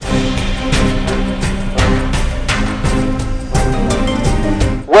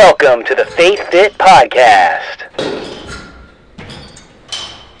Welcome to the FaithFit Podcast.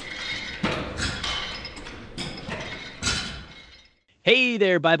 Hey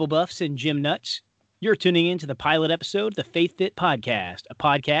there, Bible buffs and gym nuts. You're tuning in to the pilot episode of the FaithFit Podcast, a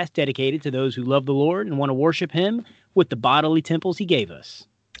podcast dedicated to those who love the Lord and want to worship Him with the bodily temples He gave us.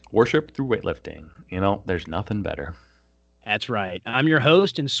 Worship through weightlifting. There's nothing better. That's right. I'm your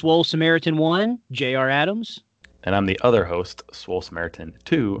host and swole Samaritan 1, J.R. Adams. And I'm the other host, swole Samaritan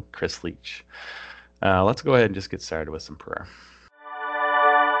 2, Chris Leach. Let's go ahead and just get started with some prayer.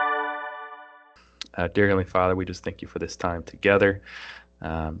 Dear Heavenly Father, we just thank you for this time together,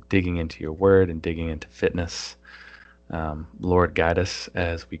 digging into your word and digging into fitness. Lord, guide us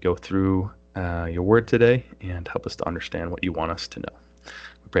as we go through your word today and help us to understand what you want us to know.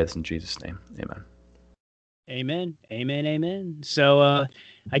 We pray this in Jesus' name. Amen. Amen. Amen. Amen. So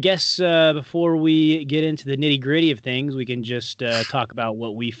I guess before we get into the nitty gritty of things, we can just talk about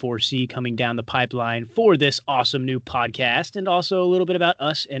what we foresee coming down the pipeline for this awesome new podcast, and also a little bit about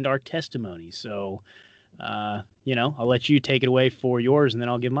us and our testimony. So, I'll let you take it away for yours, and then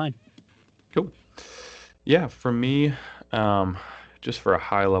I'll give mine. Cool. Yeah, for me, just for a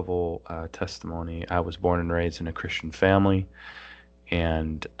high-level testimony, I was born and raised in a Christian family.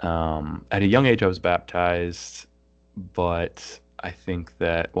 And at a young age, I was baptized, but I think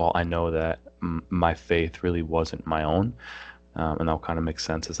that, I know that my faith really wasn't my own, and that'll kind of make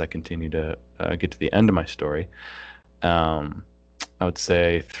sense as I continue to get to the end of my story. I would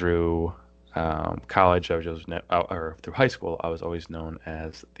say through college, or through high school, I was always known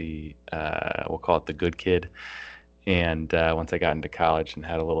as the, we'll call it the good kid. And once I got into college and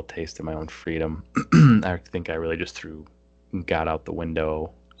had a little taste of my own freedom, I think I really just got out the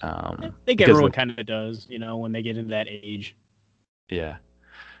window. I think everyone kind of does, when they get into that age. Yeah.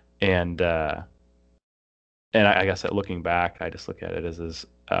 And I guess that looking back, I just look at it as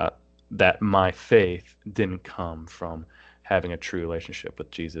that my faith didn't come from having a true relationship with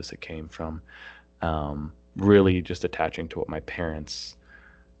Jesus. It came from really just attaching to what my parents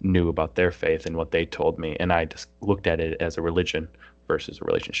knew about their faith and what they told me. And I just looked at it as a religion versus a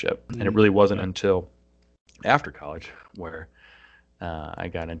relationship. Mm-hmm. And it really wasn't until after college where I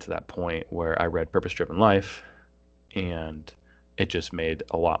got into that point where I read Purpose Driven Life, and it just made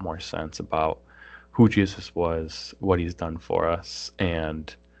a lot more sense about who Jesus was, what he's done for us,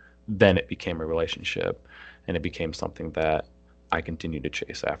 and then it became a relationship, and it became something that I continued to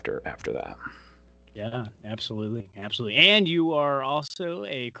chase after that. Yeah, absolutely. And you are also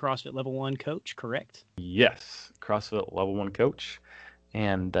a CrossFit Level 1 coach, correct? Yes, CrossFit Level 1 coach.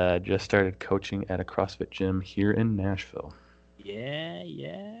 And just started coaching at a CrossFit gym here in Nashville. Yeah,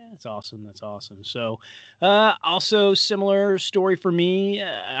 that's awesome. So, also similar story for me.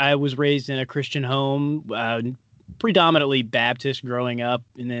 I was raised in a Christian home, predominantly Baptist growing up,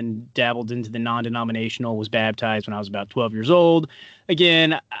 and then dabbled into the non-denominational, was baptized when I was about 12 years old.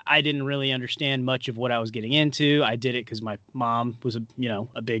 Again, I didn't really understand much of what I was getting into. I did it because my mom was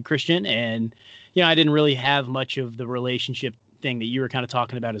a big Christian, and I didn't really have much of the relationship thing that you were kind of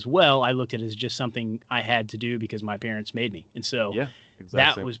talking about as well. I looked at it as just something I had to do because my parents made me. And so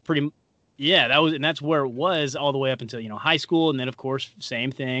that was and that's where it was all the way up until, high school. And then of course,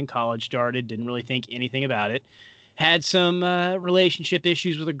 same thing, college started, didn't really think anything about it. Had some relationship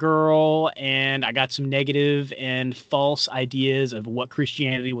issues with a girl, and I got some negative and false ideas of what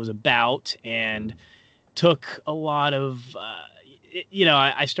Christianity was about, and took a lot of,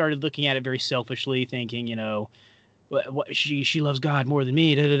 I started looking at it very selfishly, thinking, she loves God more than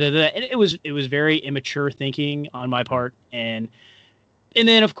me. And it was very immature thinking on my part. And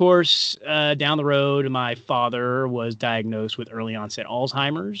then, of course, down the road, my father was diagnosed with early onset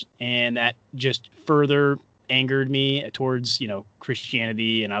Alzheimer's, and that just further angered me towards,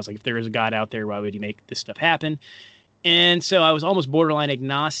 Christianity. And I was like, if there is a God out there, why would he make this stuff happen? And so I was almost borderline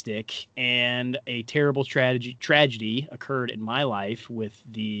agnostic, and a terrible tragedy occurred in my life with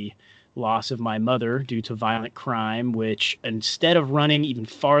the loss of my mother due to violent crime, which instead of running even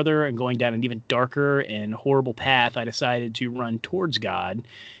farther and going down an even darker and horrible path, I decided to run towards God.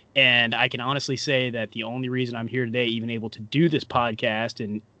 And I can honestly say that the only reason I'm here today, even able to do this podcast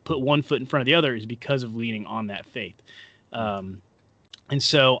and put one foot in front of the other, is because of leaning on that faith. And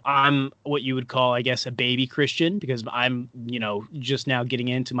so I'm what you would call, I guess, a baby Christian, because I'm, just now getting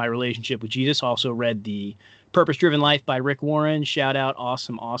into my relationship with Jesus. Also read the Purpose Driven Life by Rick Warren. Shout out.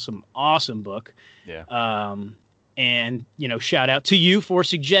 Awesome book. Yeah. And, shout out to you for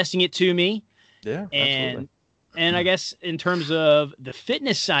suggesting it to me. Yeah, absolutely. And I guess in terms of the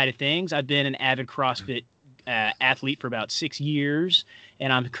fitness side of things, I've been an avid CrossFit athlete for about 6 years,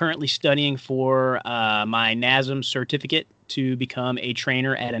 and I'm currently studying for my NASM certificate to become a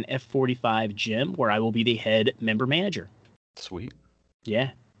trainer at an F45 gym where I will be the head member manager. Sweet.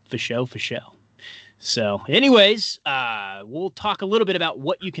 Yeah, for show. So anyways, we'll talk a little bit about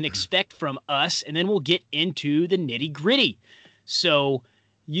what you can expect from us, and then we'll get into the nitty gritty. So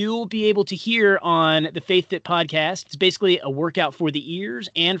you'll be able to hear on the FaithFit Podcast. It's basically a workout for the ears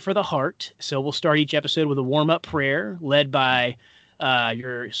and for the heart. So we'll start each episode with a warm-up prayer led by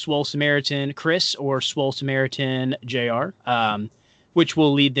your swole Samaritan, Chris, or swole Samaritan, JR, which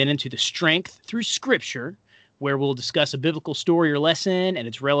will lead then into the strength through Scripture, where we'll discuss a biblical story or lesson and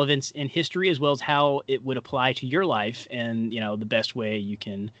its relevance in history, as well as how it would apply to your life and, the best way you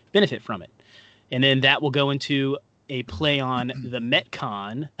can benefit from it. And then that will go into a play on the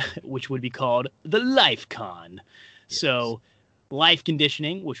Metcon, which would be called the LifeCon. Yes. So life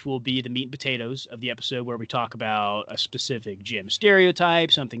conditioning, which will be the meat and potatoes of the episode, where we talk about a specific gym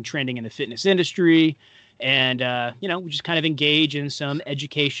stereotype, something trending in the fitness industry, and, we just kind of engage in some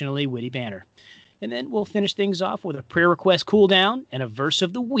educationally witty banter. And then we'll finish things off with a prayer request cool down and a verse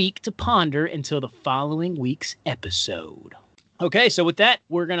of the week to ponder until the following week's episode. Okay, so with that,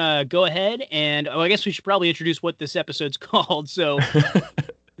 we're going to go ahead and I guess we should probably introduce what this episode's called. So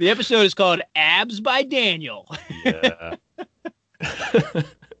the episode is called Abs by Daniel. Yeah.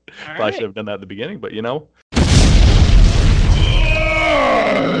 Probably should have done that at the beginning, but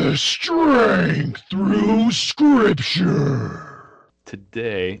Strength through Scripture.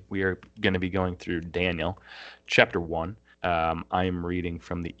 Today, we are going to be going through Daniel, chapter 1. I am reading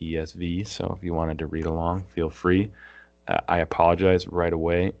from the ESV, so if you wanted to read along, feel free. I apologize right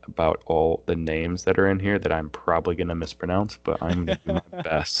away about all the names that are in here that I'm probably going to mispronounce, but I'm going to do my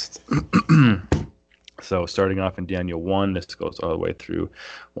best. So starting off in Daniel 1, this goes all the way through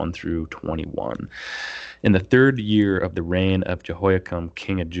 1 through 21. In the 3rd year of the reign of Jehoiakim,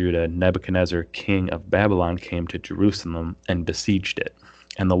 king of Judah, Nebuchadnezzar, king of Babylon, came to Jerusalem and besieged it.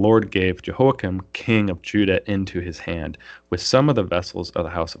 And the Lord gave Jehoiakim, king of Judah, into his hand, with some of the vessels of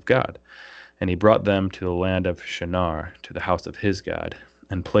the house of God. And he brought them to the land of Shinar, to the house of his God,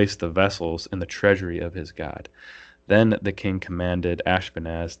 and placed the vessels in the treasury of his God. Then the king commanded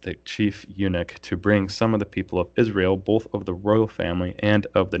Ashpenaz, the chief eunuch, to bring some of the people of Israel, both of the royal family and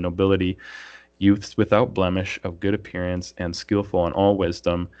of the nobility, youths without blemish, of good appearance, and skillful in all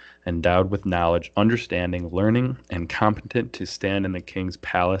wisdom, endowed with knowledge, understanding, learning, and competent to stand in the king's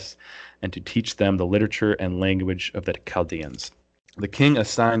palace, and to teach them the literature and language of the Chaldeans. The king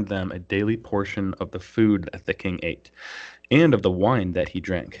assigned them a daily portion of the food that the king ate, and of the wine that he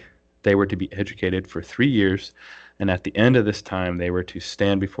drank. They were to be educated for 3 years, and at the end of this time they were to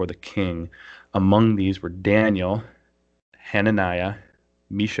stand before the king. Among these were Daniel, Hananiah,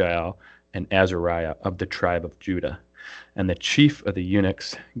 Mishael, and Azariah of the tribe of Judah. And the chief of the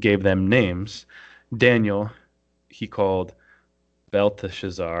eunuchs gave them names. Daniel he called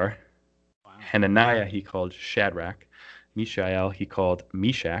Belteshazzar. Wow. Hananiah he called Shadrach. Mishael he called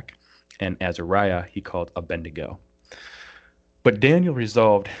Meshach. And Azariah he called Abednego. But Daniel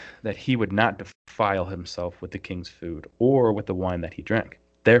resolved that he would not defile himself with the king's food or with the wine that he drank.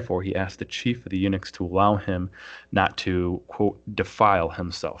 Therefore he asked the chief of the eunuchs to allow him not to, quote, defile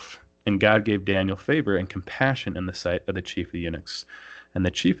himself. And God gave Daniel favor and compassion in the sight of the chief of the eunuchs. And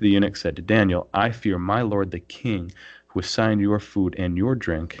the chief of the eunuchs said to Daniel, I fear my lord the king, who assigned your food and your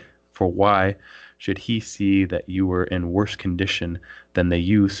drink. For why should he see that you were in worse condition than the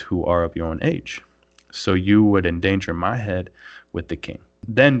youths who are of your own age? So you would endanger my head with the king.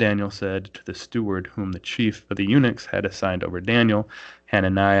 Then Daniel said to the steward whom the chief of the eunuchs had assigned over Daniel,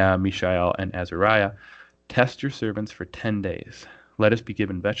 Hananiah, Mishael, and Azariah, test your servants for 10 days. Let us be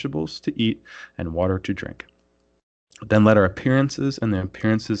given vegetables to eat and water to drink. Then let our appearances and the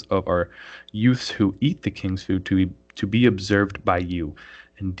appearances of our youths who eat the king's food to be observed by you,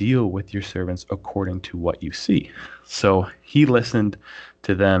 and deal with your servants according to what you see. So he listened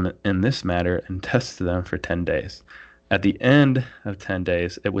to them in this matter and tested them for 10 days. At the end of 10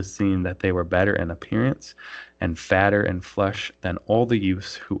 days, it was seen that they were better in appearance and fatter in flesh than all the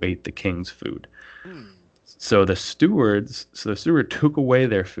youths who ate the king's food. So the steward took away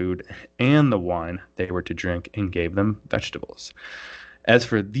their food and the wine they were to drink and gave them vegetables. As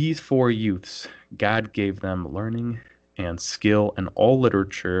for these 4 youths, God gave them learning and skill in all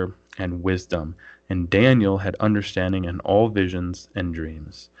literature and wisdom, and Daniel had understanding in all visions and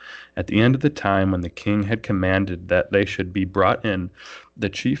dreams. At the end of the time, when the king had commanded that they should be brought in, the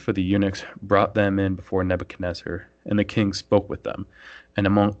chief of the eunuchs brought them in before Nebuchadnezzar, and the king spoke with them. And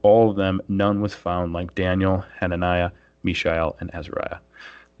among all of them none was found like Daniel, Hananiah, Mishael, and Azariah.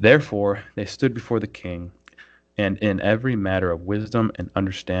 Therefore they stood before the king, And in every matter of wisdom and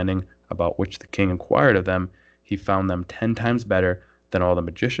understanding about which the king inquired of them, he found them 10 times better than all the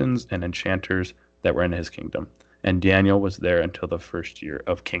magicians and enchanters that were in his kingdom. And Daniel was there until the first year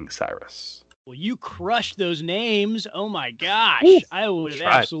of King Cyrus. Well, you crushed those names. Oh my gosh. Ooh, I would have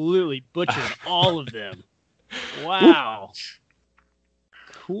tried. absolutely butchered all of them. Wow.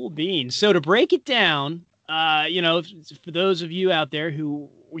 Cool beans. So to break it down, for those of you out there who,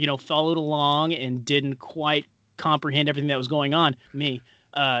 followed along and didn't quite comprehend everything that was going on, me.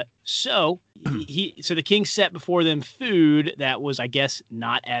 So the king set before them food that was, I guess,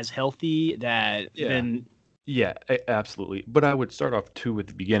 not as healthy Yeah, absolutely. But I would start off too with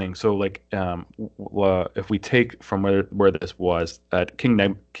the beginning. So, like, if we take from where this was,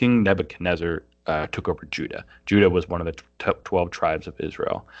 King Nebuchadnezzar took over Judah. Judah was one of the 12 tribes of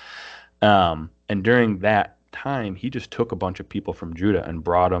Israel. And during that time, he just took a bunch of people from Judah and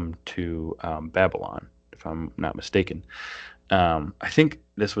brought them to Babylon, if I'm not mistaken. I think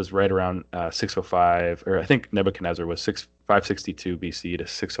this was right around 605, or I think Nebuchadnezzar was 562 BC to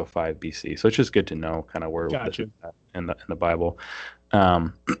 605 BC. So it's just good to know kind of where this is at in the Bible.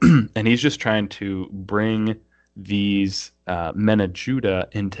 And he's just trying to bring these men of Judah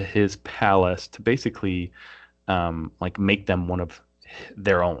into his palace to basically like make them one of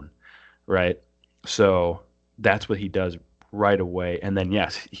their own, right? So that's what he does right away. And then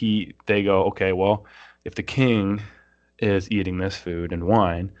they go, okay, well, if the king is eating this food and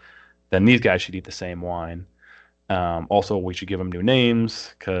wine, then these guys should eat the same wine. Also, we should give them new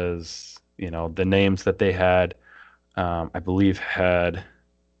names because, the names that they had, I believe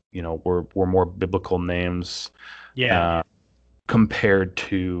were more biblical names. Yeah. Compared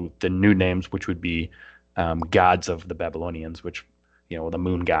to the new names, which would be gods of the Babylonians, which, the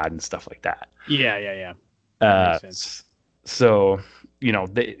moon god and stuff like that. Yeah. That makes sense. So,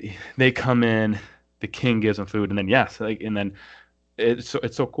 they come in, the king gives them food, and then and then it's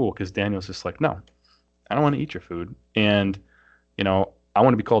so cool because Daniel's just like, no, I don't want to eat your food, and I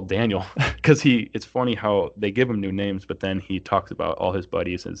want to be called Daniel because it's funny how they give him new names, but then he talks about all his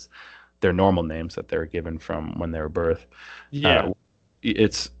buddies as their normal names that they're given from when they were birthed. Yeah,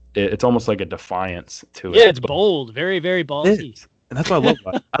 it's almost like a defiance to it. Yeah, it's bold, very, very ballsy. And that's what I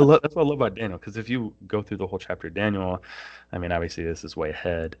love. That's what I love about Daniel. Because if you go through the whole chapter of Daniel, I mean, obviously this is way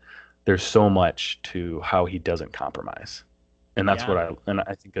ahead. There's so much to how he doesn't compromise, and that's what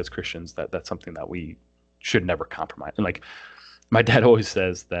I think as Christians that's something that we should never compromise. And like my dad always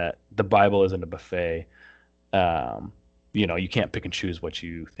says that the Bible isn't a buffet. You can't pick and choose what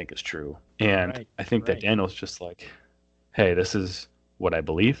you think is true. And I think that Daniel's just like, hey, this is what I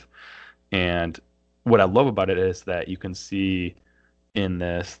believe. And what I love about it is that you can see in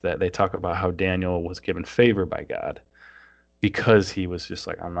this that they talk about how Daniel was given favor by God because he was just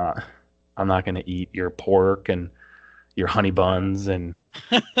like, I'm not going to eat your pork and your honey buns and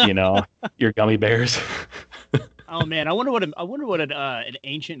your gummy bears. Oh man, I wonder what an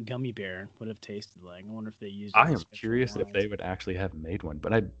ancient gummy bear would have tasted like. I wonder if they used. I am curious if they would actually have made one,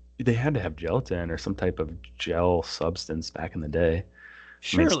 but they had to have gelatin or some type of gel substance back in the day.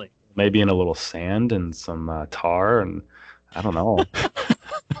 Surely. I mean, maybe in a little sand and some tar, and I don't know.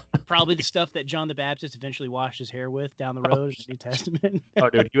 Probably the stuff that John the Baptist eventually washed his hair with down the road in the New Testament. Oh,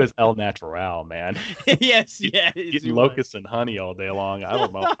 dude, he was El Natural, man. Yes. Getting locusts and honey all day long. I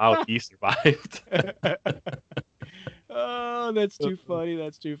don't know how he survived. Oh, that's too funny.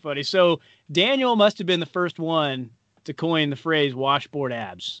 That's too funny. So Daniel must have been the first one to coin the phrase washboard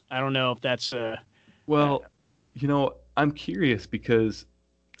abs. I don't know if that's well, I'm curious because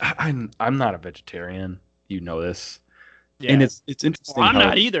I'm not a vegetarian. You know this. Yeah. And it's interesting. Well, I'm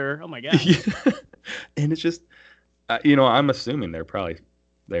not either. Oh my god. And it's just I'm assuming they're probably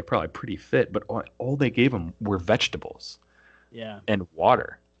pretty fit, but all they gave them were vegetables. Yeah. And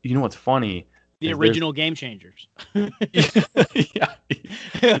water. You know what's funny? The original Game Changers. Yeah.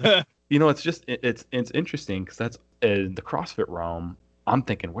 It's interesting because that's in the CrossFit realm. I'm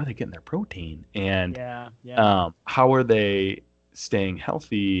thinking, where are they getting their protein? And how are they staying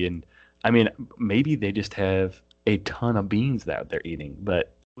healthy? And I mean, maybe they just have a ton of beans that they're eating,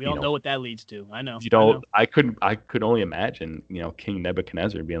 but we all know what that leads to. I know. I could only imagine, King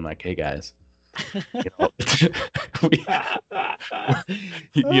Nebuchadnezzar being like, hey guys,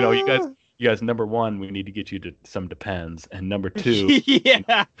 you guys, number one, we need to get you to some Depends, and number two,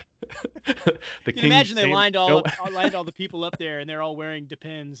 the king. Imagine they lined all the people up there, and they're all wearing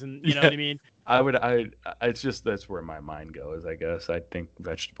Depends, and you know what I mean. It's just that's where my mind goes. I guess I think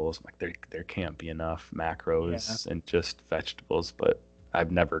vegetables, like there can't be enough macros and just vegetables, but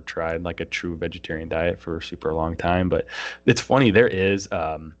I've never tried like a true vegetarian diet for a super long time. But it's funny, there is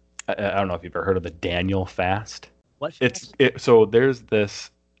I don't know if you've ever heard of the Daniel fast. What fast? So there's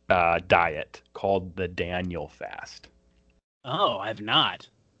this diet called the Daniel fast. Oh, I've not.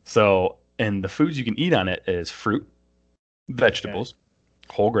 So, and the foods you can eat on it is fruit, vegetables,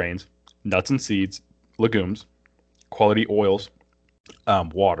 whole grains, nuts and seeds, legumes, quality oils,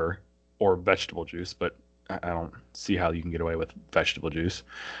 water, or vegetable juice. But I don't see how you can get away with vegetable juice,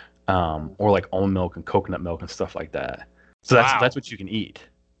 or like almond milk and coconut milk and stuff like that. So that's what you can eat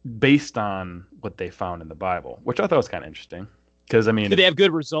based on what they found in the Bible, which I thought was kind of interesting. Because I mean, did they have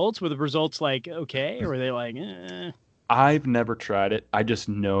good results? Were the results like okay, or were they like? I've never tried it. I just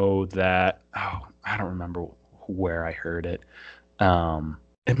know that I don't remember where I heard it.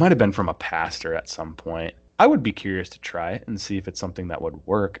 It might have been from a pastor at some point. I would be curious to try it and see if it's something that would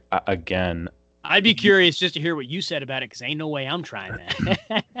work. Again, I'd be curious just to hear what you said about it because ain't no way I'm trying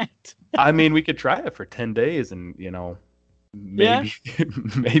that. I mean, we could try it for 10 days and,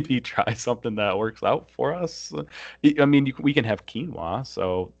 maybe try something that works out for us. I mean, we can have quinoa,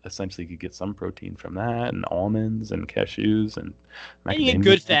 so essentially you could get some protein from that, and almonds and cashews and you get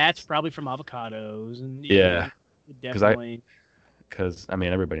good fats probably from avocados and definitely. Because I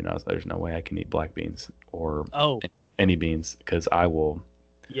mean, everybody knows there's no way I can eat black beans or any beans because I will.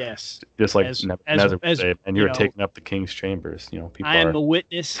 Yes. Just like Nebuchadnezzar said, and you're taking up the king's chambers. People I am a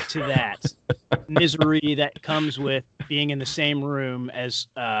witness to that misery that comes with being in the same room as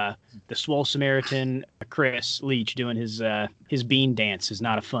the swole Samaritan Chris Leach doing his bean dance is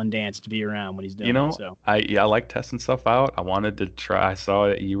not a fun dance to be around when he's doing it. So. I like testing stuff out. I wanted to try. I saw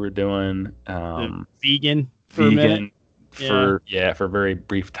that you were doing vegan for a minute. For a very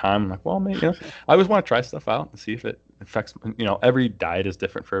brief time. I'm like, well, maybe I always want to try stuff out and see if it affects. Every diet is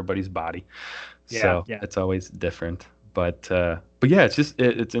different for everybody's body, so it's always different. But yeah,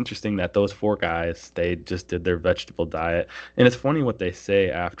 it's interesting that those 4 guys, they just did their vegetable diet, and it's funny what they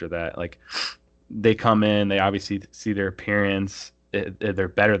say after that. Like, they come in, they obviously see their appearance. They're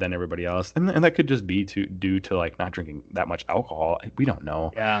better than everybody else, and that could just be due to like not drinking that much alcohol. We don't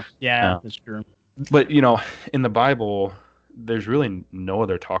know. Yeah, that's true. But in the Bible, there's really no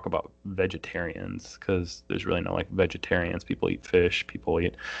other talk about vegetarians because there's really no like vegetarians. People eat fish. People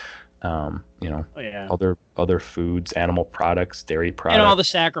eat, other foods, animal products, dairy products, and all the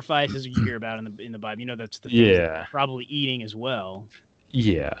sacrifices you hear about in the Bible. That's the things that they're probably eating as well.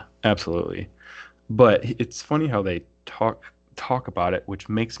 Yeah, absolutely. But it's funny how they talk about it, which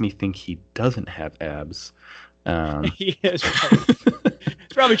makes me think he doesn't have abs. Yes,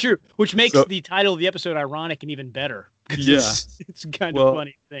 it's probably true, which makes the title of the episode ironic and even better. It's kind of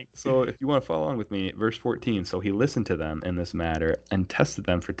funny thing. So if you want to follow along with me, verse 14. So he listened to them in this matter and tested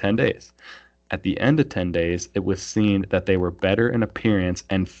them for 10 days. At the end of 10 days, it was seen that they were better in appearance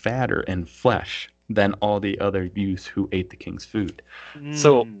and fatter in flesh than all the other youths who ate the king's food.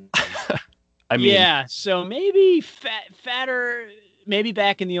 So, I mean, so maybe fatter. Maybe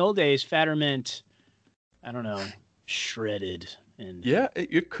back in the old days, fatter meant, I don't know, shredded. And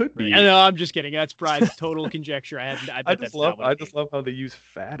it could be. No, I'm just kidding. That's probably total conjecture. I just love how they use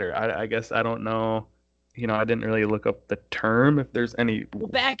fatter. I guess I don't know. I didn't really look up the term if there's any. Well,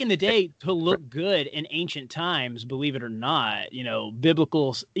 back in the day, to look good in ancient times, believe it or not,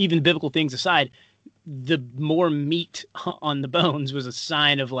 biblical things aside, the more meat on the bones was a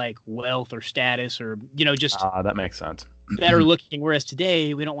sign of like wealth or status or just. That makes sense. Better looking, whereas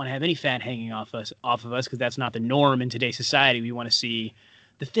today we don't want to have any fat hanging off of us because that's not the norm in today's society. We want to see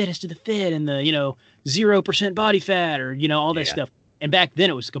the fittest of the fit and the 0% body fat or all that stuff. And back then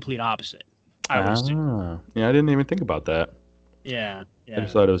it was the complete opposite. I didn't even think about that. Yeah. I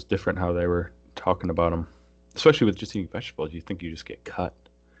just thought it was different how they were talking about them, especially with just eating vegetables. You think you just get cut?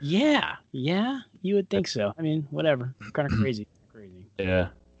 Yeah, you would think so. I mean, whatever, kind of crazy. Yeah.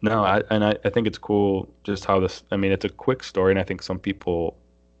 No, I think it's cool just how this, I mean, it's a quick story, and I think some people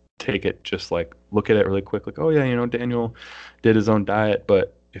take it just like, look at it really quick, like, oh yeah, Daniel did his own diet.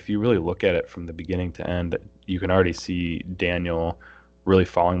 But if you really look at it from the beginning to end, you can already see Daniel really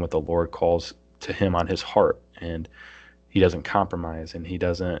following what the Lord calls to him on his heart. And he doesn't compromise and he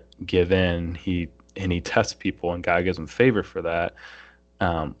doesn't give in. He tests people, and God gives him favor for that.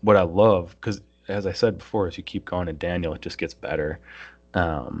 What I love, because as I said before, as you keep going in Daniel, it just gets better.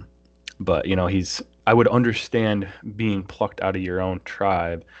 But I would understand being plucked out of your own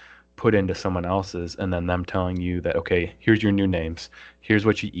tribe, put into someone else's, and then them telling you that, okay, here's your new names, here's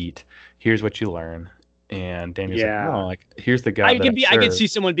what you eat, here's what you learn. And Daniel's like, no, like, here's the guy. I can see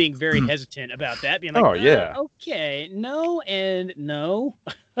someone being very hesitant about that, being like, okay, no and no.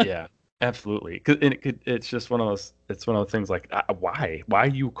 Yeah. Absolutely. It's just one of those. It's one of those things like, why? Why are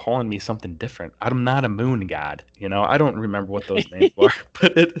you calling me something different? I'm not a moon god. I don't remember what those names were,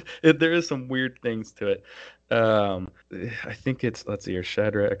 but there is some weird things to it. I think it's, let's see, or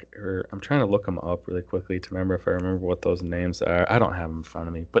Shadrach, or I'm trying to look them up really quickly to remember if I remember what those names are. I don't have them in front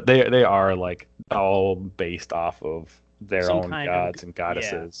of me, but they are like all based off of their Some own kind gods of, and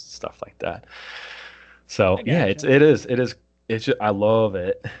goddesses, yeah. stuff like that. So I yeah, gotcha. it is. It's just, I love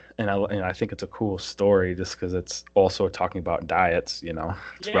it, and I think it's a cool story just because it's also talking about diets.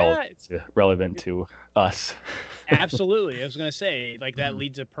 It's Yeah, relevant to us. absolutely. I was going to say, like, that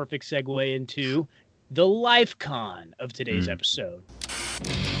leads a perfect segue into the life con of today's episode.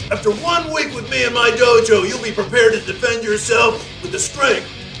 After 1 week with me in my dojo, you'll be prepared to defend yourself with the strength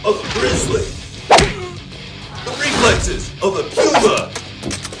of a grizzly, the reflexes of a puma,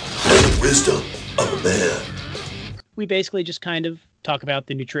 and the wisdom of a man. We basically just kind of talk about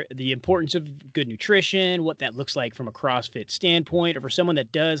the importance of good nutrition, what that looks like from a CrossFit standpoint, or for someone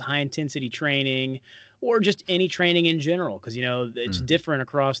that does high intensity training, or just any training in general, because it's different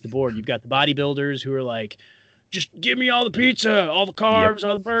across the board. You've got the bodybuilders who are like, just give me all the pizza, all the carbs,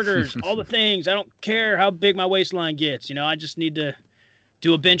 all the burgers, all the things. I don't care how big my waistline gets. I just need to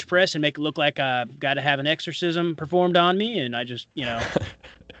do a bench press and make it look like I've got to have an exorcism performed on me, and I just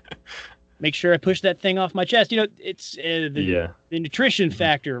make sure I push that thing off my chest. It's the nutrition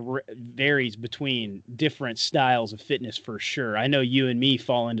factor varies between different styles of fitness for sure. I know you and me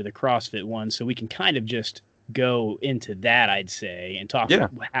fall into the CrossFit one, so we can kind of just go into that, I'd say, and talk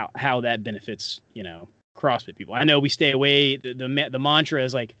about how that benefits, CrossFit people. I know we stay away. The mantra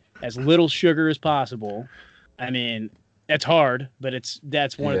is like as little sugar as possible. I mean, that's hard, but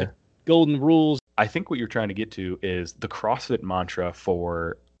that's one of the golden rules. I think what you're trying to get to is the CrossFit mantra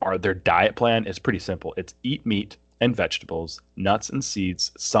for their diet plan is pretty simple. It's eat meat and vegetables, nuts and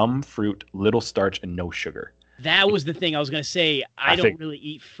seeds, some fruit, little starch, and no sugar. That was the thing I was going to say. I don't really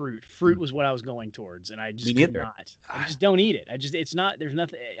eat fruit. Fruit was what I was going towards, and I just could not. I just don't eat it. It's not, there's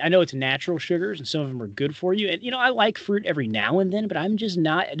nothing. I know it's natural sugars, and some of them are good for you. And, I like fruit every now and then, but I'm just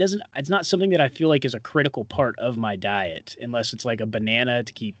not, it's not something that I feel like is a critical part of my diet, unless it's like a banana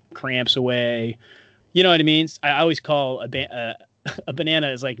to keep cramps away. You know what I mean? I always call a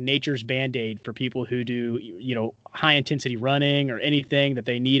banana is like nature's Band-Aid for people who do, high intensity running or anything that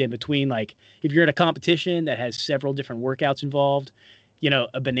they need in between. Like if you're in a competition that has several different workouts involved,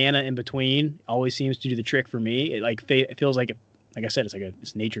 a banana in between always seems to do the trick for me. It feels like I said,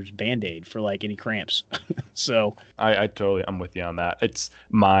 it's nature's Band-Aid for like any cramps. So I'm with you on that. It's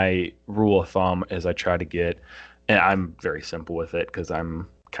my rule of thumb is I try to get, and I'm very simple with it because I'm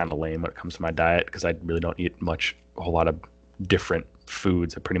kind of lame when it comes to my diet because I really don't eat a whole lot of different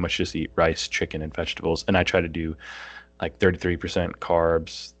foods. I pretty much just eat rice, chicken, and vegetables, and I try to do like 33%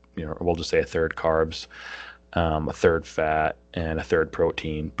 carbs, or we'll just say a third carbs, a third fat, and a third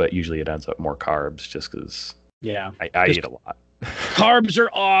protein, but usually it ends up more carbs just because I eat a lot. Carbs are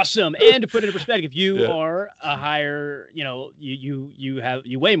awesome. And to put it in perspective, you are a higher,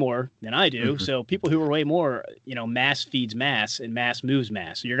 you weigh more than I do. So people who are way more, mass feeds mass and mass moves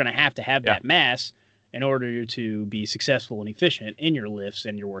mass. So you're going to have that mass in order to be successful and efficient in your lifts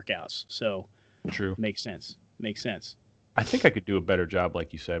and your workouts. So true. Makes sense. I think I could do a better job,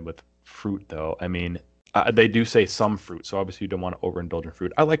 like you said, with fruit, though. I mean, they do say some fruit, so obviously you don't want to overindulge in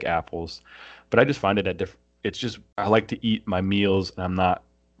fruit. I like apples, but I just find it it's just, I like to eat my meals, and I'm not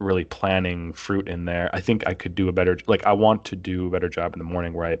really planning fruit in there. I think I could do I want to do a better job in the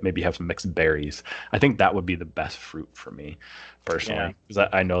morning where I maybe have some mixed berries. I think that would be the best fruit for me, personally, because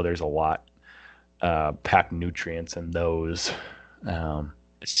I know there's a lot packed nutrients in those. It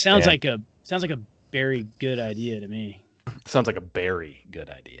sounds like a very good idea to me. Sounds like a very good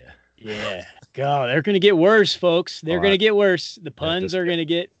idea. Yeah. God, they're going to get worse, folks. They're going to get worse. The puns are going to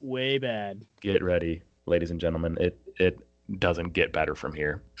get way bad. Get ready, ladies and gentlemen. It doesn't get better from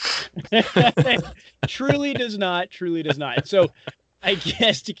here. Truly does not. So I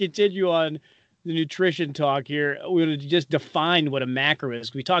guess to continue on the nutrition talk here, we would just define what a macro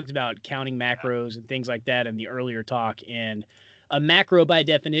is. We talked about counting macros and things like that in the earlier talk, and a macro by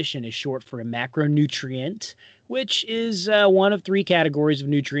definition is short for a macronutrient, which is one of three categories of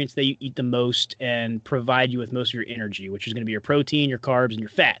nutrients that you eat the most and provide you with most of your energy, which is going to be your protein, your carbs, and your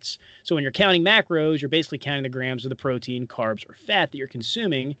fats. So when you're counting macros, you're basically counting the grams of the protein, carbs, or fat that you're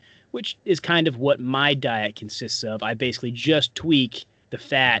consuming, which is kind of what my diet consists of. I basically just tweak the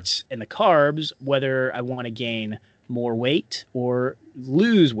fats and the carbs, whether I want to gain more weight or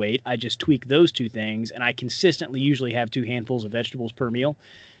lose weight. I just tweak those two things, and I consistently usually have 2 handfuls of vegetables per meal.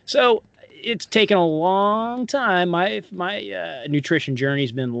 So it's taken a long time. My nutrition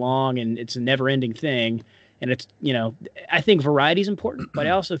journey's been long, and it's a never-ending thing. And it's, I think variety is important, but I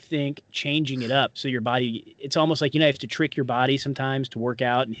also think changing it up so your body, it's almost like, you have to trick your body sometimes to work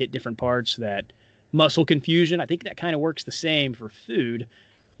out and hit different parts. That muscle confusion, I think that kind of works the same for food.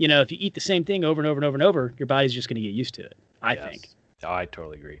 If you eat the same thing over and over and over and over, your body's just going to get used to it, I think. Oh, I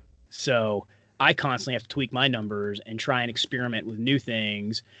totally agree. So I constantly have to tweak my numbers and try and experiment with new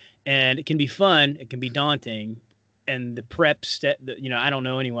things. And it can be fun. It can be daunting. And the prep step, I don't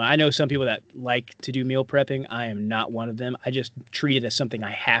know anyone. I know some people that like to do meal prepping. I am not one of them. I just treat it as something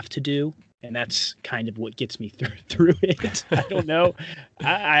I have to do. And that's kind of what gets me through it. I don't know.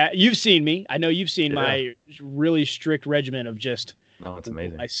 You've seen me. I know you've seen my really strict regimen of just. Oh, it's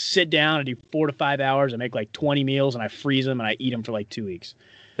amazing. I sit down, I do 4 to 5 hours. I make like 20 meals and I freeze them and I eat them for like 2 weeks.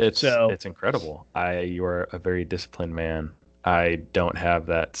 It's incredible. You're a very disciplined man. I don't have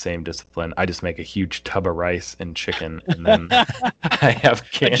that same discipline. I just make a huge tub of rice and chicken, and then I have a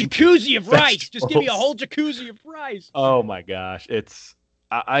jacuzzi of rice. Just give me a whole jacuzzi of rice. Oh my gosh,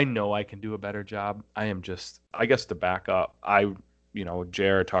 I know I can do a better job. I guess to back up,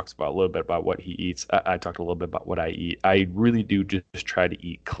 Jared talks about a little bit about what he eats. I talked a little bit about what I eat. I really do just try to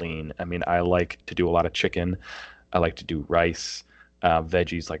eat clean. I mean, I like to do a lot of chicken. I like to do rice.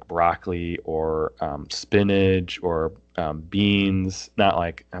 Veggies like broccoli or spinach or beans. Not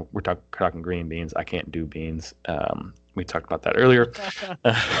like we're talking green beans. I can't do beans. We talked about that earlier.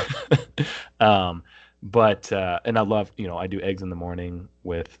 But and I love, I do eggs in the morning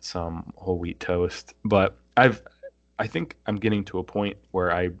with some whole wheat toast. But I think I'm getting to a point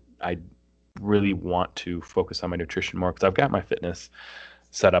where I really want to focus on my nutrition more because I've got my fitness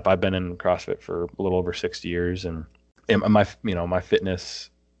set up. I've been in CrossFit for a little over 6 years, and my fitness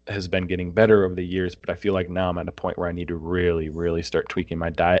has been getting better over the years, but I feel like now I'm at a point where I need to really, really start tweaking my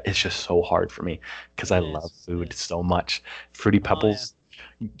diet. It's just so hard for me because I love food so much. Fruity Pebbles,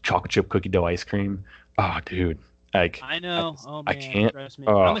 chocolate chip cookie dough ice cream. Oh, dude. I know. I can't. Trust me.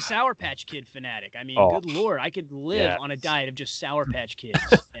 I'm a Sour Patch Kid fanatic. I mean, good Lord, I could live on a diet of just Sour Patch Kids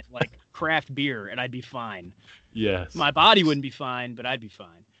and like craft beer, and I'd be fine. Yes. My body wouldn't be fine, but I'd be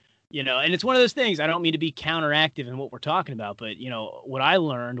fine. And it's one of those things. I don't mean to be counteractive in what we're talking about, but what I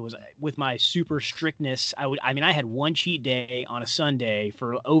learned was with my super strictness, I had one cheat day on a Sunday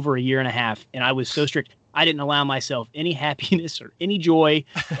for over a year and a half, and I was so strict. I didn't allow myself any happiness or any joy,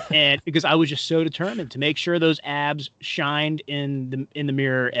 and because I was just so determined to make sure those abs shined in the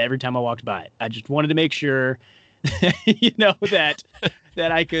mirror every time I walked by it. I just wanted to make sure, that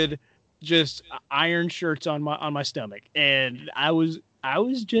I could just iron shirts on my stomach, and I was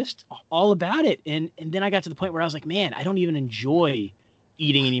just all about it. And then I got to the point where I was like, man, I don't even enjoy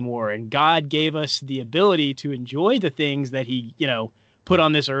eating anymore. And God gave us the ability to enjoy the things that he, put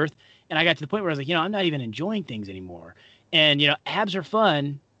on this earth. And I got to the point where I was like, I'm not even enjoying things anymore. And, abs are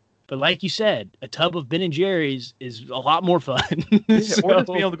fun. But like you said, a tub of Ben & Jerry's is a lot more fun. Or just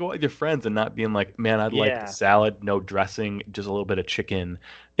being able to go out with your friends and not being like, man, I'd like the salad, no dressing, just a little bit of chicken.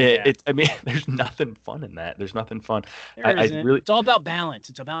 There's nothing fun in that. There's nothing fun. It's all about balance.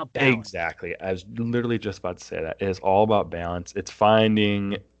 It's about balance. Exactly. I was literally just about to say that. It is all about balance. It's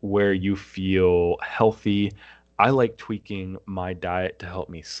finding where you feel healthy. I like tweaking my diet to help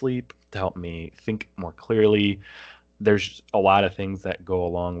me sleep, to help me think more clearly. There's a lot of things that go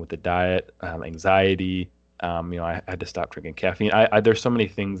along with the diet, anxiety. I had to stop drinking caffeine. There's so many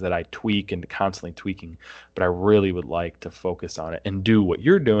things that I tweak and constantly tweaking, but I really would like to focus on it and do what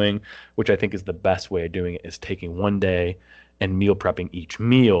you're doing, which I think is the best way of doing it, is taking one day and meal prepping each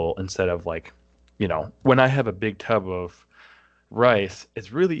meal instead of when I have a big tub of rice,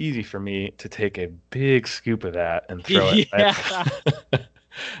 it's really easy for me to take a big scoop of that and throw it.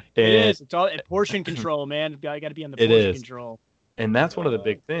 It is. It's all portion control, man. You got to be on the portion control. And that's one of the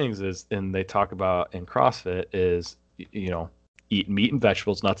big things and they talk about in CrossFit is, eat meat and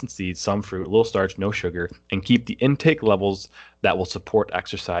vegetables, nuts and seeds, some fruit, a little starch, no sugar, and keep the intake levels that will support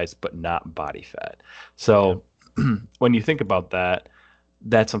exercise but not body fat. So when you think about that,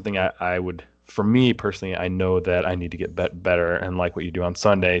 that's something I would, for me personally, I know that I need to get better. And like what you do on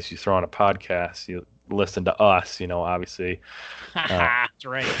Sundays, you throw on a podcast, you listen to us, obviously. That's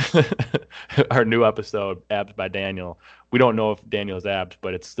right. Our new episode, Abs by Daniel. We don't know if Daniel has abs,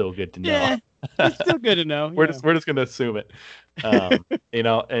 but it's still good to know. Yeah, it's still good to know. We're just going to assume it,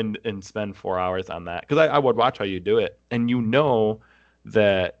 and spend 4 hours on that. Because I would watch how you do it. And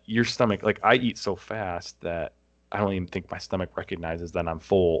that your stomach, like I eat so fast that I don't even think my stomach recognizes that I'm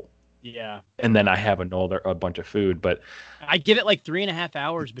full Yeah. and then I have a bunch of food. But I give it like 3.5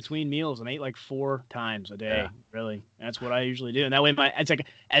 hours between meals, and I eat like 4 times a day. Yeah. Really, that's what I usually do. And that way, it's like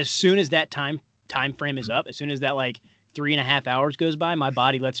as soon as that time frame is up, as soon as that like 3.5 hours goes by, my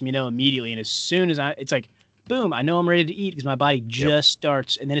body lets me know immediately. And as soon as it's like, boom, I know I'm ready to eat because my body just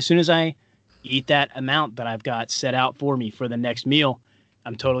starts. And then as soon as I eat that amount that I've got set out for me for the next meal,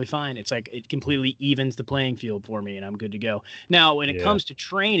 I'm totally fine. It's like it completely evens the playing field for me, and I'm good to go. Now, when it comes to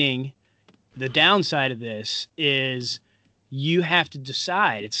training, the downside of this is you have to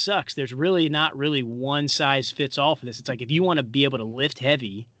decide. It sucks. There's really not really one size fits all for this. It's like if you want to be able to lift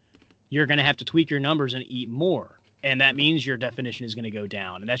heavy, you're going to have to tweak your numbers and eat more. And that means your definition is going to go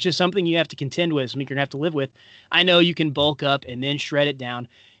down. And that's just something you have to contend with, something you're going to have to live with. I know you can bulk up and then shred it down.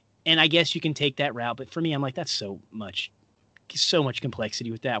 And I guess you can take that route. But for me, I'm like, that's so much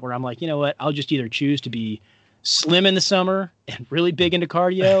complexity with that, where I'm like, you know what? I'll just either choose to be slim in the summer and really big into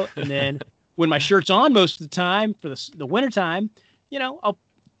cardio. And then when my shirt's on most of the time for the winter time, you know,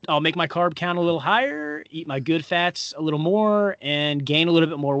 I'll make my carb count a little higher, eat my good fats a little more, and gain a little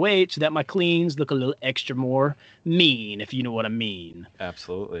bit more weight so that my cleans look a little extra more mean, if you know what I mean.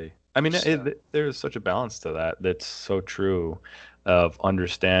 Absolutely. I mean, there's such a balance to that. That's so true, of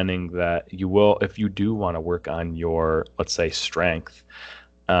understanding that you will, if you do want to work on your, let's say, strength,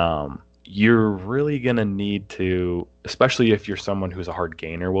 you're really going to need to, especially if you're someone who's a hard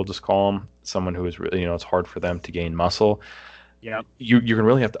gainer, we'll just call them, someone who is really, it's hard for them to gain muscle. Yeah, you're going to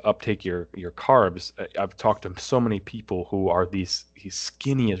really have to uptake your carbs. I've talked to so many people who are these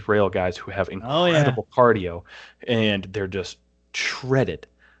skinny as rail guys who have incredible cardio, and they're just shredded,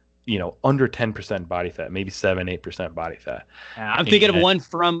 under 10% body fat, maybe 7-8% body fat. I'm thinking of one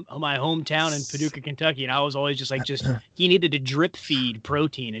from my hometown in Paducah, Kentucky, and I was always just like, he needed to drip feed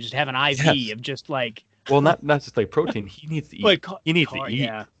protein and just have an IV of just like. Well, not just like protein. He needs to eat. He needs to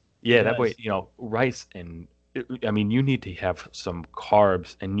eat. Yeah, that way, rice and. I mean, you need to have some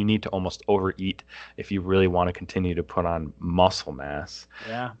carbs, and you need to almost overeat if you really want to continue to put on muscle mass.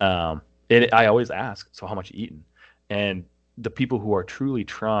 Yeah. I always ask, so how much you eating? And the people who are truly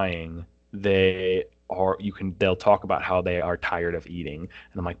trying, they'll talk about how they are tired of eating.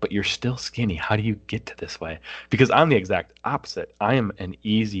 And I'm like, but you're still skinny. How do you get to this way? Because I'm the exact opposite. I am an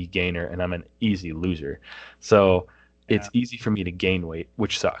easy gainer, and I'm an easy loser. So it's easy for me to gain weight,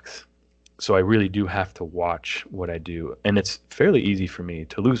 which sucks. So I really do have to watch what I do. And it's fairly easy for me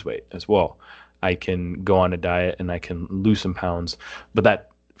to lose weight as well. I can go on a diet and I can lose some pounds, but that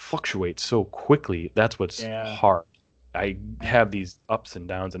fluctuates so quickly. That's what's hard. I have these ups and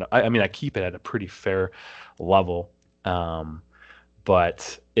downs, and I mean, I keep it at a pretty fair level.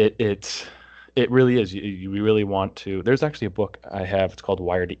 But it really is. You really want to. There's actually a book I have. It's called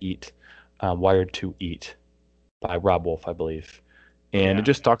Wired to Eat by Rob Wolf, I believe. And it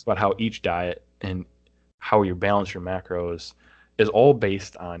just talks about how each diet and how you balance your macros is all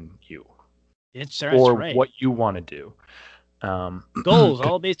based on you. What you want to do. Goals,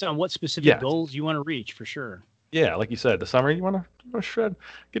 all based on what specific goals you want to reach, for sure. Yeah, like you said, the summer you want to shred,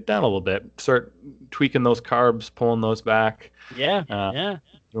 get down a little bit, start tweaking those carbs, pulling those back. Do a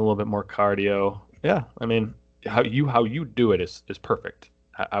little bit more cardio. Yeah, I mean, how you do it is perfect.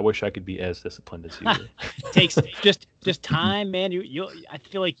 I wish I could be as disciplined as you do. It takes just time, man. I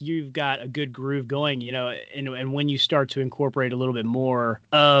feel like you've got a good groove going, and when you start to incorporate a little bit more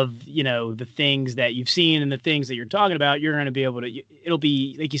of, the things that you've seen and the things that you're talking about, you're going to be able to, it'll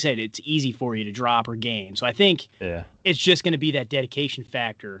be, like you said, it's easy for you to drop or gain. So I think it's just going to be that dedication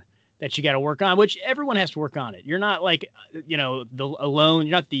factor that you got to work on, which everyone has to work on it. You're not like, you're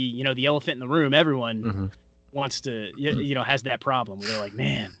not the elephant in the room. Everyone wants to, has that problem where they're like,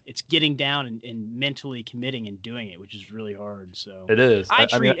 man, it's getting down and mentally committing and doing it, which is really hard. So it is.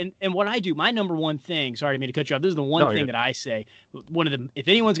 And what I do, my number one thing, sorry, I didn't mean to cut you off. This is the one thing that I say, if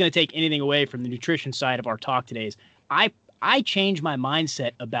anyone's going to take anything away from the nutrition side of our talk today, is I change my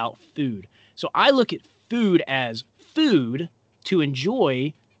mindset about food. So I look at food as food to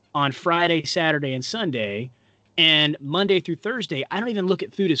enjoy on Friday, Saturday, and Sunday. And Monday through Thursday, I don't even look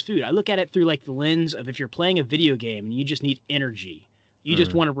at food as food. I look at it through like the lens of if you're playing a video game and you just need energy. You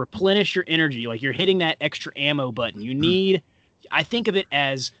just want to replenish your energy. Like you're hitting that extra ammo button. I think of it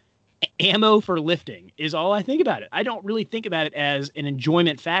as ammo for lifting is all I think about it. I don't really think about it as an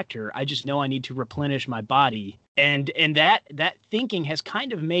enjoyment factor. I just know I need to replenish my body. And that thinking has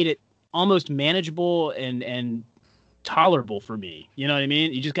kind of made it almost manageable and tolerable for me. You know what I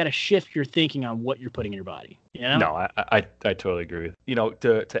mean? You just got to shift your thinking on what you're putting in your body. No, I totally agree with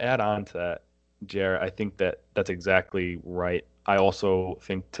to add on to that, Jared, I think that's exactly right. I also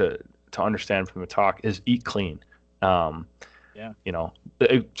think to understand from the talk is eat clean. Yeah. You know,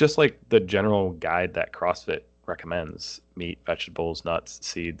 just like the general guide that CrossFit recommends: meat, vegetables, nuts,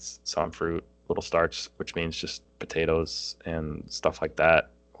 seeds, some fruit, little starch, which means just potatoes and stuff like that,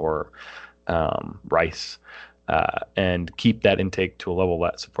 or rice, and keep that intake to a level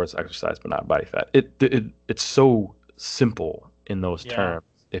that supports exercise but not body fat. It's so simple in those terms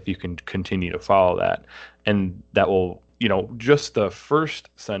if you can continue to follow that, and that will, just the first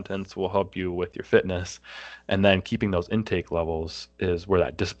sentence will help you with your fitness, and then keeping those intake levels is where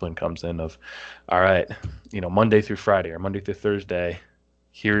that discipline comes in of, all right, Monday through Friday or Monday through Thursday,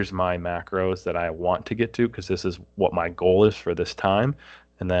 here's my macros that I want to get to because this is what my goal is for this time.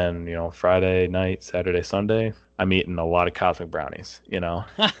 And then, Friday night, Saturday, Sunday, I'm eating a lot of cosmic brownies,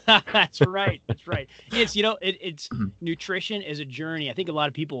 That's right. That's right. It's, it's nutrition is a journey. I think a lot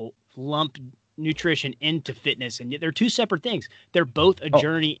of people lump nutrition into fitness, and they're two separate things. They're both a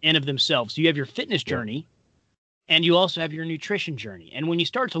journey in of themselves. So you have your fitness journey, and you also have your nutrition journey. And when you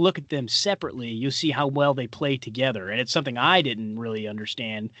start to look at them separately, you'll see how well they play together. And it's something I didn't really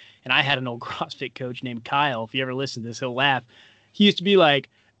understand. And I had an old CrossFit coach named Kyle. If you ever listen to this, he'll laugh. He used to be like,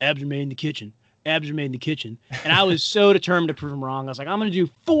 abs are made in the kitchen. Abs are made in the kitchen. And I was so determined to prove him wrong. I was like, I'm going to do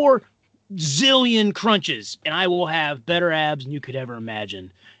 4 zillion crunches, and I will have better abs than you could ever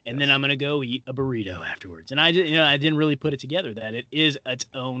imagine. And then I'm going to go eat a burrito afterwards. And I didn't really put it together that it is its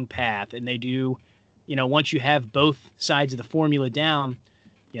own path. And they do, once you have both sides of the formula down,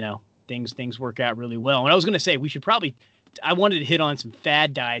 things work out really well. And I was going to say, I wanted to hit on some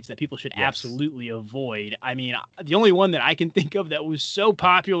fad diets that people should absolutely avoid. I mean, the only one that I can think of that was so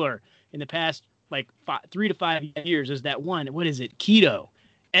popular in the past, 3 to 5 years is that one. What is it? Keto.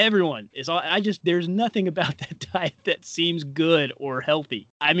 Everyone is there's nothing about that diet that seems good or healthy.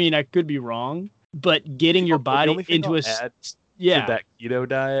 I mean, I could be wrong, but getting your body into to that keto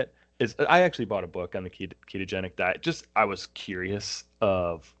diet is, I actually bought a book on the ketogenic diet. Just, I was curious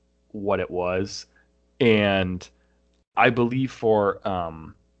of what it was. And I believe for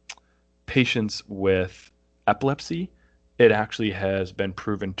patients with epilepsy, it actually has been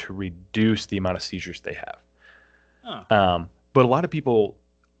proven to reduce the amount of seizures they have. But a lot of people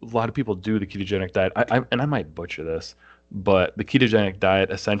do the ketogenic diet. I might butcher this, but the ketogenic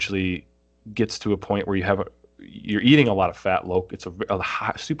diet essentially gets to a point where you're eating a lot of fat, it's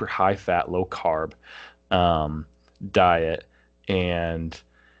a super high fat, low carb diet, and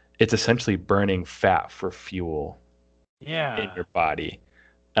it's essentially burning fat for fuel in your body.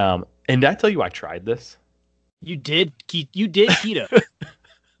 And I tell you, I tried this. You did keto.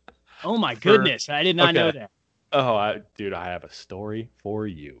 Oh my goodness. I did not know that. Oh, dude, I have a story for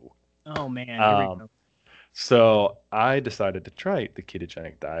you. Oh man. Here we go. So I decided to try the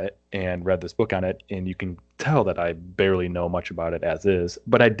ketogenic diet and read this book on it. And you can tell that I barely know much about it as is,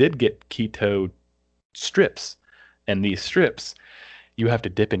 but I did get keto strips, and these strips, you have to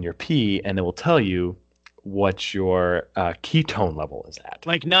dip in your pee and it will tell you what your ketone level is at.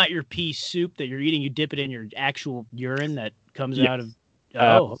 Like not your pea soup that you're eating, you dip it in your actual urine that comes out of.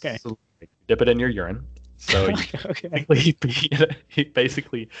 Oh, okay. Dip it in your urine. So you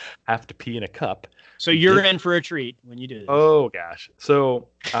basically have to pee in a cup. So you're in for a treat when you do this. Oh gosh. So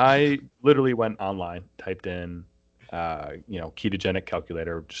I literally went online, typed in, ketogenic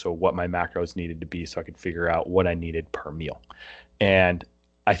calculator. So what my macros needed to be so I could figure out what I needed per meal. And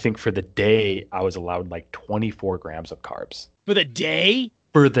I think for the day, I was allowed 24 grams of carbs. For the day?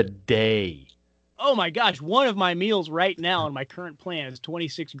 For the day. Oh my gosh. One of my meals right now in my current plan is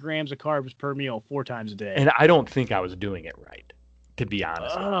 26 grams of carbs per meal 4 times a day. And I don't think I was doing it right, to be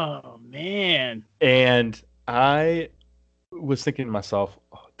honest. Oh, man. And I was thinking to myself,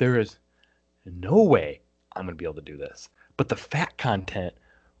 there is no way I'm going to be able to do this. But the fat content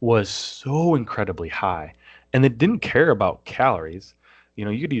was so incredibly high. And it didn't care about calories. You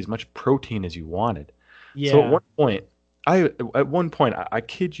could eat as much protein as you wanted. Yeah. So at one point, I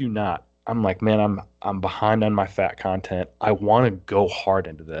kid you not, I'm like, man, I'm behind on my fat content. I want to go hard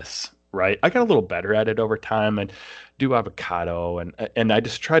into this, right? I got a little better at it over time and do avocado, and I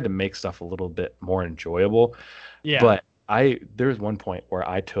just tried to make stuff a little bit more enjoyable. Yeah. But there's one point where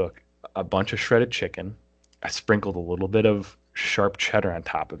I took a bunch of shredded chicken, I sprinkled a little bit of sharp cheddar on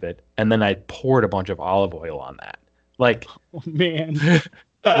top of it, and then I poured a bunch of olive oil on that. Oh man.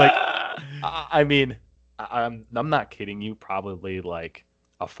 I mean, I'm not kidding you, probably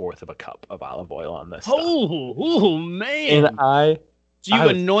a fourth of a cup of olive oil on this stuff. Oh man. And so you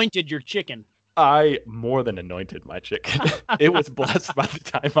anointed your chicken. I more than anointed my chicken. It was blessed by the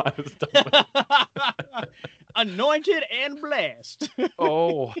time I was done with it. Anointed and blessed.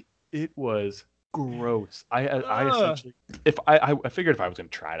 Oh, it was gross. I essentially, I figured if I was going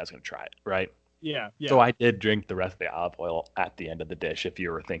to try it, I was going to try it, right? Yeah. So I did drink the rest of the olive oil at the end of the dish if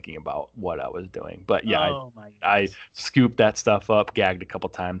you were thinking about what I was doing. But yeah, Oh my I goodness. scooped that stuff up, gagged a couple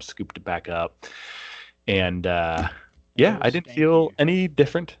times, scooped it back up. And yeah, I didn't Thank feel you. any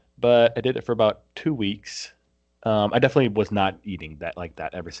different, but I did it for about 2 weeks. I definitely was not eating that like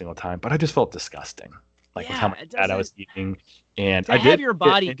that every single time, but I just felt disgusting, like with how Yeah, much it fat I doesn't. was eating. And To I have did your get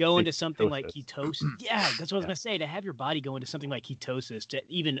body go into something like ketosis. ketosis. Yeah, that's what I was Yeah. gonna say. To have your body go into something like ketosis, to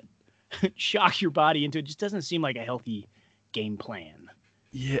even shock your body into it, just doesn't seem like a healthy game plan.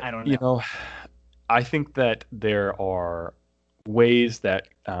 Yeah, I don't know. I think that there are ways that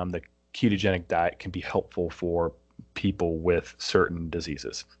the ketogenic diet can be helpful for people with certain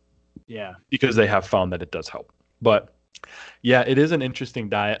diseases Yeah. because they have found that it does help. But yeah, it is an interesting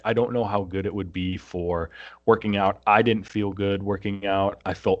diet. I don't know how good it would be for working out. I didn't feel good working out.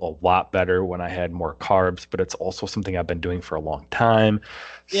 I felt a lot better when I had more carbs, but it's also something I've been doing for a long time.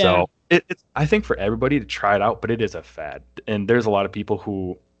 Yeah. So it's I think for everybody to try it out, but it is a fad. And there's a lot of people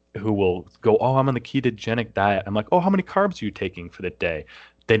who will go, "Oh, I'm on the ketogenic diet." I'm like, "Oh, how many carbs are you taking for the day?"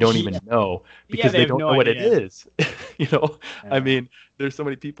 They don't even know Yeah, because they they have don't no know what it idea. is. You know, I Yeah. mean, there's so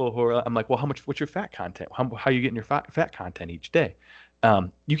many people who are. I'm like, "Well, what's your fat content? How are you getting your fat content each day?"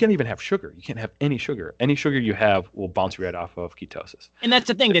 You can't even have sugar. You can't have any sugar. Any sugar you have will bounce you right off of ketosis. And that's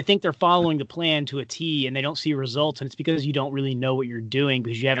the thing. They think they're following the plan to a T and they don't see results. And it's because you don't really know what you're doing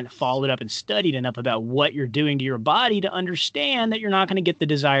because you haven't followed up and studied enough about what you're doing to your body to understand that you're not going to get the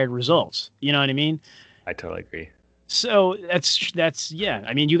desired results. You know what I mean? I totally agree. So that's yeah.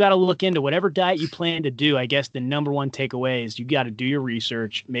 I mean, you got to look into whatever diet you plan to do. I guess the number one takeaway is you got to do your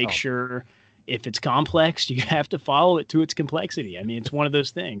research, make Oh. sure if it's complex, you have to follow it to its complexity. I mean, it's one of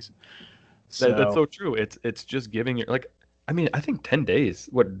those things. That's So so true. It's just giving your like. I mean, I think 10 days.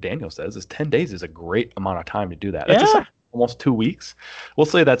 What Daniel says is 10 days is a great amount of time to do that. That's yeah, almost 2 weeks. We'll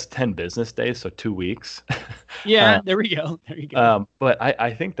say that's 10 business days, so 2 weeks. yeah. There we go. There you go. But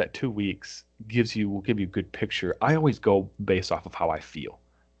I think that 2 weeks will give you a good picture. I always go based off of how I feel,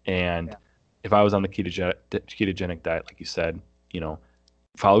 and Yeah. if I was on the ketogenic diet, like you said,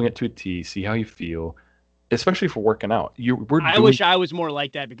 following it to a T, see how you feel, especially for working out. I wish I was more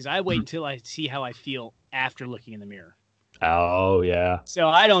like that because I wait until I see how I feel after looking in the mirror. Oh yeah. So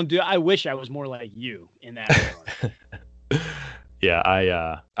I wish I was more like you in that regard.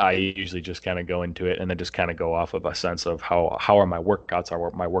 Yeah, I usually just kind of go into it and then just kind of go off of a sense of how are my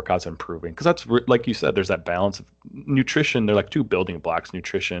workouts, improving, because that's like you said, there's that balance of nutrition. They're like two building blocks,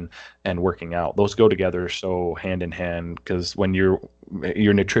 nutrition and working out. Those go together so hand in hand, because when your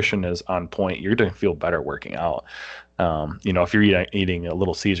nutrition is on point, you're going to feel better working out. If you're eating a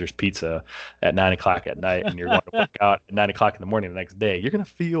Little Caesars pizza at 9 o'clock at night and you're going to work out at 9 o'clock in the morning the next day, you're going to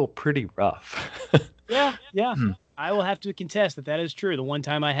feel pretty rough. Yeah. I will have to contest that is true. The one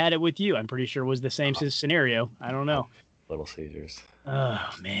time I had it with you, I'm pretty sure was the same scenario. I don't know. Little Caesars. Oh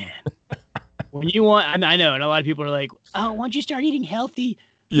man. When you want, I know, and a lot of people are like, "Oh, why don't you start eating healthy?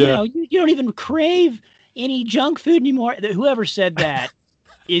 Yeah. You don't even crave any junk food anymore." Whoever said that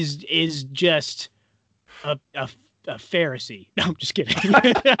is just a Pharisee. No, I'm just kidding.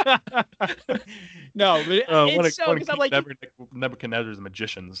 No, but it's so because I'm like, Nebuchadnezzar's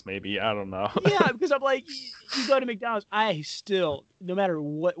magicians, maybe. I don't know. yeah, because I'm like, you go to McDonald's, I still, no matter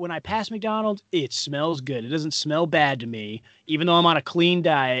what, when I pass McDonald's, it smells good. It doesn't smell bad to me, even though I'm on a clean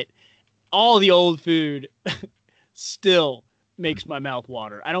diet. All the old food still makes my mouth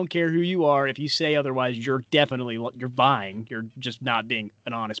water. I don't care who you are. If you say otherwise, you're lying. You're just not being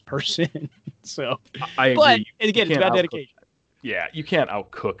an honest person. So, I agree. But and again, it's about dedication. Yeah, you can't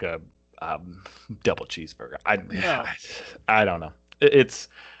outcook a double cheeseburger. I don't know. It's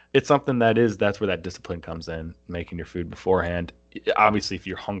something that's where that discipline comes in, making your food beforehand. Obviously, if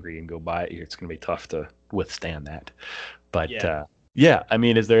you're hungry and go buy it, it's going to be tough to withstand that. But yeah, I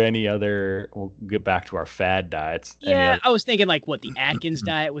mean, is there any other? We'll get back to our fad diets. Yeah, I was thinking like what the Atkins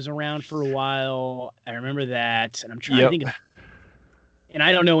diet was around for a while. I remember that, and I'm trying to think of. And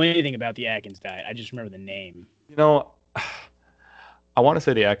I don't know anything about the Atkins diet. I just remember the name. I want to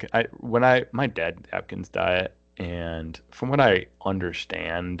say my dad did Atkins diet, and from what I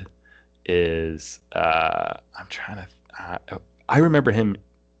understand is I'm trying to I remember him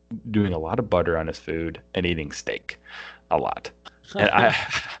doing a lot of butter on his food and eating steak a lot. And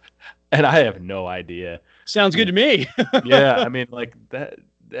I have no idea. Sounds good to me. Yeah, I mean, like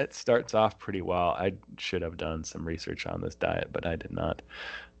that starts off pretty well. I should have done some research on this diet, but I did not.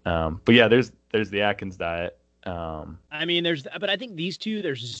 But yeah, there's the Atkins diet. I mean, but I think these two,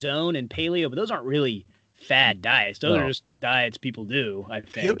 there's Zone and Paleo, but those aren't really fad diets. Those are just diets people do, I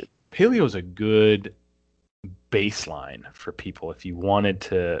think. Paleo is a good baseline for people if you wanted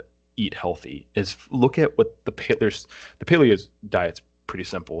to eat healthy is look at what the paleo diet's pretty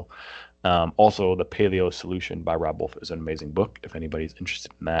simple. Also, the Paleo Solution by Rob Wolf is an amazing book. If anybody's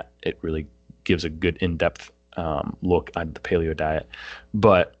interested in that, it really gives a good in-depth look at the paleo diet.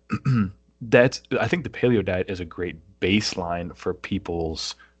 But I think the paleo diet is a great baseline for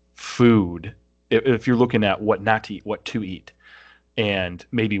people's food. If you're looking at what not to eat, what to eat, and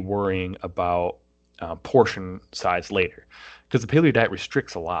maybe worrying about portion size later, because the paleo diet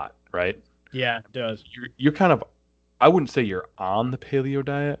restricts a lot, right? Yeah, it does. You're kind of, I wouldn't say you're on the paleo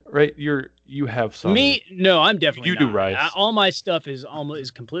diet, right? You have some. Me, no, I'm definitely you not. do rice. All my stuff is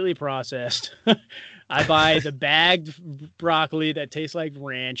completely processed. I buy the bagged broccoli that tastes like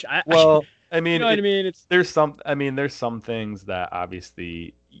ranch. I mean, you know what I mean? There's some things that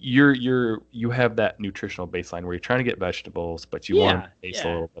obviously you have that nutritional baseline where you're trying to get vegetables, but you want to taste a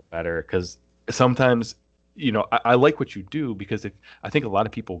little bit better, because sometimes, I like what you do, because I think a lot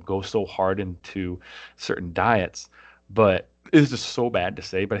of people go so hard into certain diets, but it's just so bad to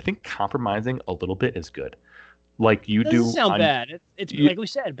say, but I think compromising a little bit is good. Like you do. Doesn't sound bad. It's like we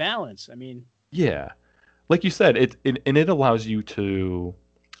said, balance. I mean. Yeah. Like you said, it allows you to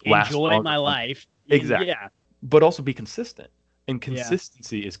enjoy my life. Exactly. Yeah. But also be consistent. And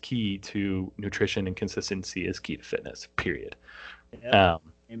consistency is key to nutrition, and consistency is key to fitness, period. Yep.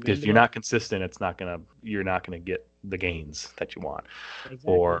 Because if you're not consistent, you're not gonna get the gains that you want,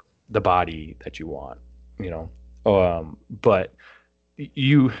 or the body that you want, but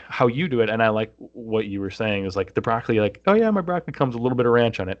how you do it, and I like what you were saying, is like the broccoli, like, oh yeah, my broccoli comes with a little bit of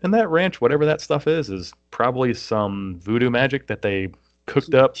ranch on it, and that ranch, whatever that stuff is probably some voodoo magic that they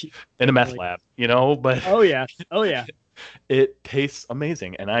cooked up in a meth lab, but oh yeah it tastes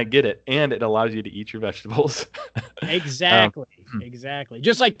amazing, and I get it, and it allows you to eat your vegetables. Exactly.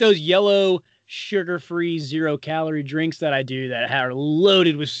 Just like those yellow sugar-free 0-calorie drinks that I do that are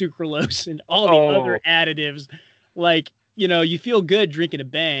loaded with sucralose and all the other additives. Like, you feel good drinking a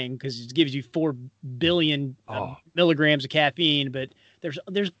Bang because it gives you 4 billion milligrams of caffeine, but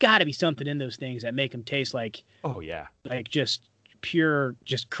there's got to be something in those things that make them taste like like just pure,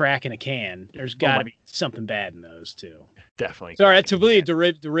 just crack in a can. There's got to be something bad in those too. Definitely. Sorry, that's completely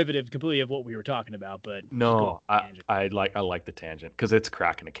derivative completely of what we were talking about, but no, I like the tangent because it's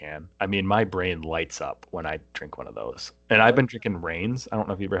crack in a can. I mean, my brain lights up when I drink one of those, and I've been drinking Reigns. I don't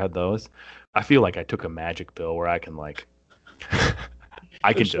know if you ever had those. I feel like I took a magic pill where I can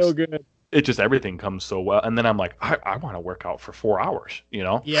I can just. So good. It just, everything comes so well, and then I'm like, I want to work out for 4 hours,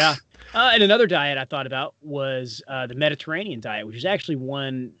 Yeah. And another diet I thought about was the Mediterranean diet, which is actually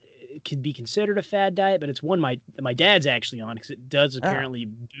one, it could be considered a fad diet, but it's one my dad's actually on, because it does apparently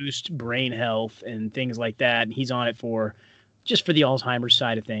boost brain health and things like that, and he's on it just for the Alzheimer's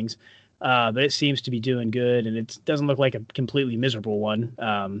side of things. But it seems to be doing good, and it doesn't look like a completely miserable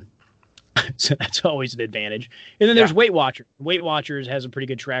one. So that's always an advantage. And then there's Weight Watchers. Weight Watchers has a pretty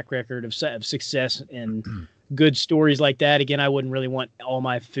good track record of success and good stories like that. Again, I wouldn't really want all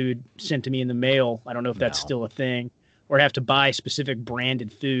my food sent to me in the mail. I don't know if that's still a thing, or have to buy specific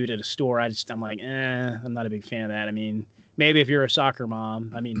branded food at a store. I'm like, I'm not a big fan of that. I mean, maybe if you're a soccer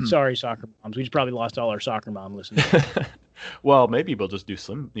mom. I mean, sorry, soccer moms. We just probably lost all our soccer mom listeners. Well, maybe we'll just do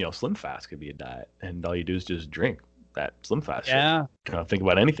Slim Fast could be a diet, and all you do is just drink that Slim Fast. Yeah. Shit. Don't think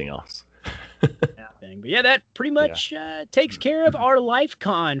about anything else. But yeah, that pretty much takes care of our life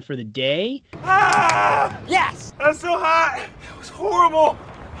con for the day. Yes! That's so hot! It was horrible!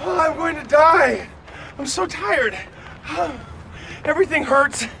 Oh, I'm going to die! I'm so tired! Everything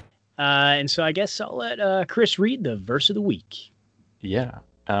hurts! And so I guess I'll let Chris read the verse of the week. Yeah.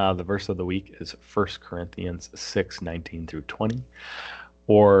 The verse of the week is 1 Corinthians 6:19 through 20.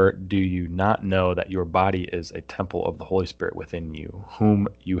 Or do you not know that your body is a temple of the Holy Spirit within you, whom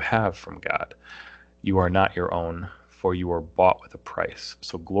you have from God? You are not your own, for you were bought with a price.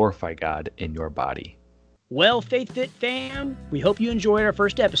 So glorify God in your body. Well, FaithFit fam, we hope you enjoyed our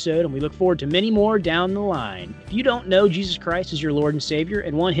first episode, and we look forward to many more down the line. If you don't know Jesus Christ as your Lord and Savior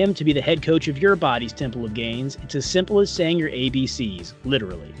and want him to be the head coach of your body's temple of gains, it's as simple as saying your ABCs,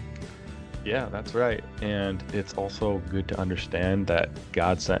 literally. Yeah, that's right. And it's also good to understand that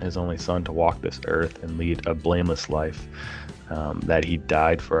God sent his only son to walk this earth and lead a blameless life, that he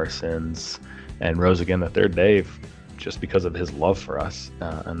died for our sins and rose again the third day just because of his love for us,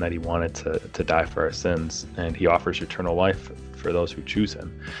 and that he wanted to die for our sins, and he offers eternal life for those who choose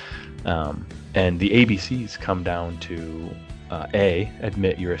him. And the ABCs come down to A,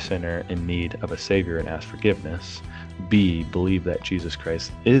 admit you're a sinner in need of a Savior and ask forgiveness. B, believe that Jesus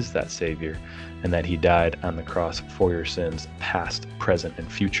Christ is that Savior and that he died on the cross for your sins, past, present,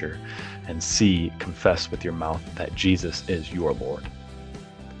 and future. And C, confess with your mouth that Jesus is your Lord.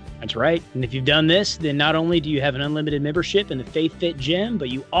 That's right. And if you've done this, then not only do you have an unlimited membership in the FaithFit Gym, but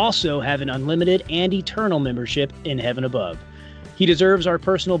you also have an unlimited and eternal membership in heaven above. He deserves our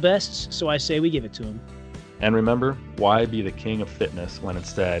personal bests, so I say we give it to him. And remember, why be the king of fitness when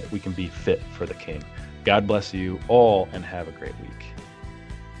instead we can be fit for the king? God bless you all and have a great week.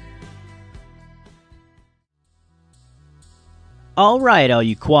 All right, all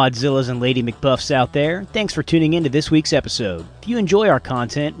you Quadzillas and Lady McBuffs out there, thanks for tuning in to this week's episode. If you enjoy our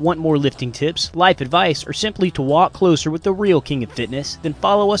content, want more lifting tips, life advice, or simply to walk closer with the real king of fitness, then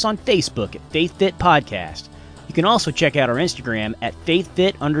follow us on Facebook at FaithFit Podcast. You can also check out our Instagram at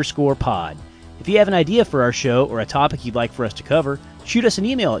FaithFit_pod. If you have an idea for our show or a topic you'd like for us to cover, shoot us an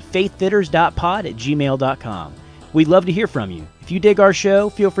email at faithfitters.pod@gmail.com. We'd love to hear from you. If you dig our show,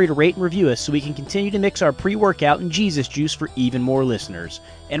 feel free to rate and review us so we can continue to mix our pre-workout and Jesus juice for even more listeners.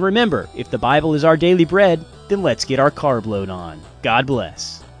 And remember, if the Bible is our daily bread, then let's get our carb load on. God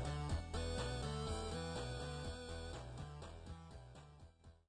bless.